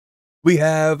We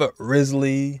have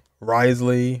Wriothesley,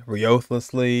 Rio,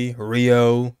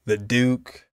 the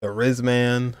Duke, the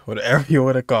Rizman, whatever you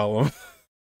want to call him.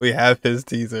 We have his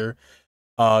teaser.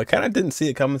 Kind of didn't see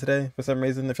it coming today for some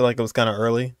reason. I feel like it was kind of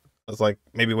early. I was like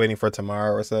maybe waiting for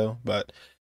tomorrow or so. But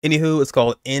anywho, it's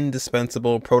called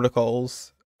Indispensable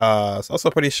Protocols. It's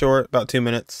also pretty short, about 2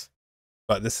 minutes.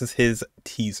 But this is his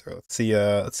teaser.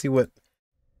 Let's see what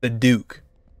the Duke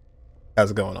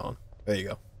has going on. There you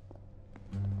go.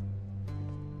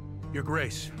 Your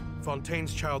Grace,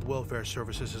 Fontaine's Child Welfare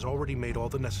Services has already made all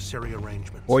the necessary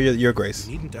arrangements. Or your Grace.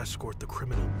 You needn't escort the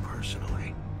criminal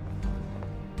personally.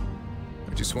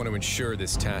 I just want to ensure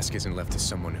this task isn't left to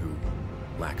someone who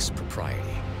lacks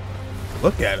propriety.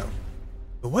 Look at him.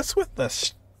 What's with the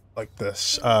strings,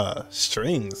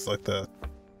 like the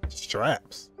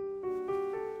straps?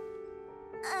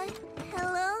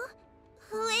 Hello?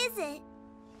 Who is it?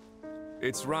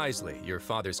 It's Wriothesley, your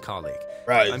father's colleague.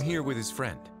 Right. I'm here with his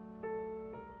friend.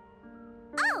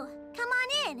 Oh, come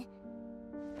on in.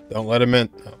 Don't let him in.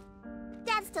 Oh.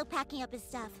 Dad's still packing up his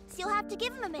stuff, so you'll have to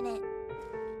give him a minute.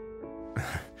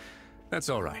 That's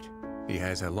all right. He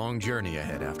has a long journey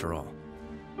ahead after all.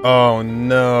 Oh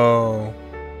no.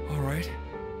 All right.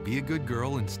 Be a good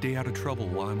girl and stay out of trouble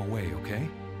while I'm away, okay?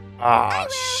 Ah,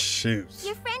 shoot.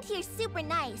 Your friend here's super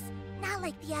nice. Not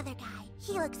like the other guy.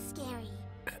 He looks scary.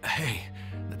 Hey,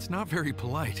 that's not very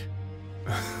polite.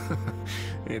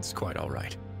 It's quite all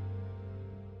right.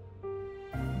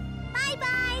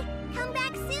 Bye-bye. Come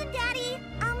back soon, Daddy.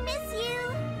 I'll miss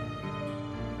you.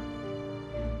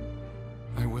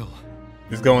 I will.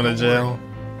 He's going to jail.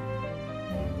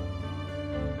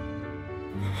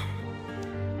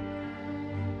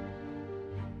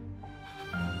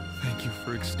 Thank you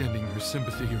for extending your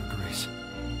sympathy, Your Grace.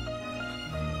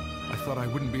 I thought I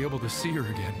wouldn't be able to see her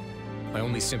again. I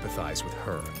only sympathize with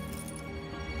her.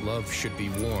 Love should be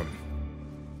warm.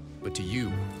 But to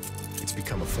you, it's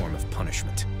become a form of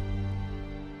punishment.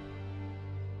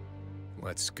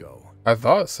 Let's go. I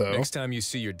thought so. Next time you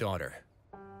see your daughter,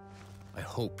 I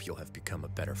hope you'll have become a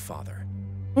better father.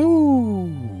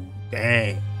 Ooh,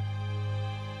 dang.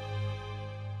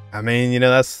 I mean,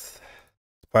 that's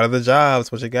part of the job.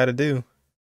 It's what you got to do.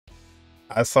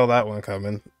 I saw that one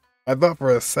coming. I thought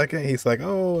for a second he's like,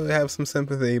 oh, I have some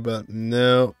sympathy, but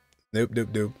no.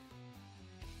 Nope.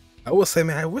 I will say,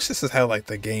 man, I wish this is how like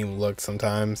the game looked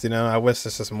sometimes, I wish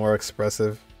this was more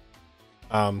expressive.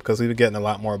 Because we were getting a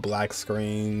lot more black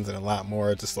screens and a lot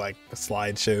more just like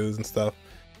slideshows and stuff.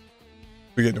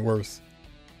 We're getting worse.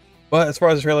 But as far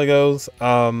as the trailer goes,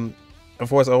 of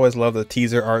course, I always love the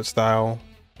teaser art style.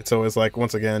 It's always like,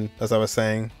 once again, as I was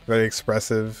saying, very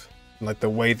expressive. And, like the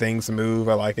way things move,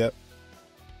 I like it.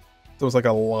 So it's like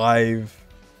a live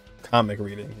comic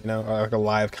reading, or like a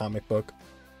live comic book.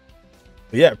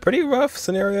 But yeah, pretty rough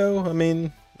scenario. I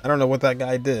mean, I don't know what that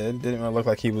guy did. Didn't really look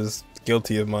like he was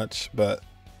guilty of much, but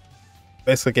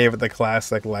basically gave it the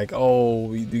classic, like,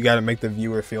 oh, you got to make the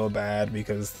viewer feel bad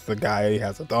because the guy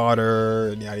has a daughter,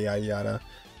 and yada, yada, yada.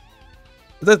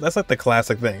 That's like the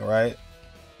classic thing, right?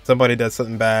 Somebody does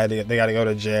something bad, they got to go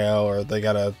to jail, or they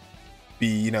got to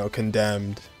be,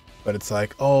 condemned. But it's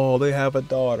like, oh, they have a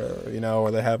daughter,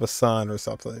 or they have a son or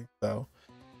something. So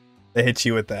they hit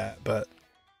you with that. But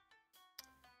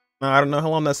I don't know how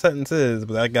long that sentence is,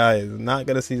 but that guy is not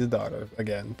going to see his daughter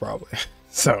again, probably.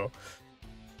 So,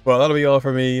 well, that'll be all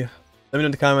for me. Let me know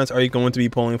in the comments, are you going to be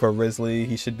pulling for Wriothesley?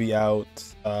 He should be out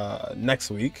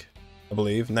next week, I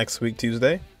believe. Next week,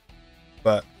 Tuesday.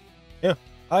 But, yeah,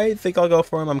 I think I'll go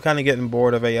for him. I'm kind of getting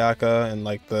bored of Ayaka and,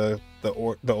 like, the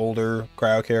older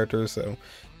crowd characters, so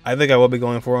I think I will be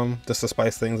going for him just to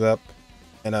spice things up.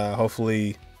 And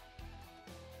hopefully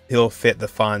he'll fit the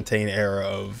Fontaine era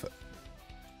of,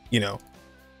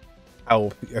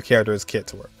 how a character is kit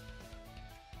to work.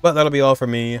 But that'll be all for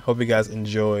me. Hope you guys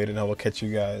enjoyed, and I will catch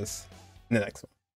you guys in the next one.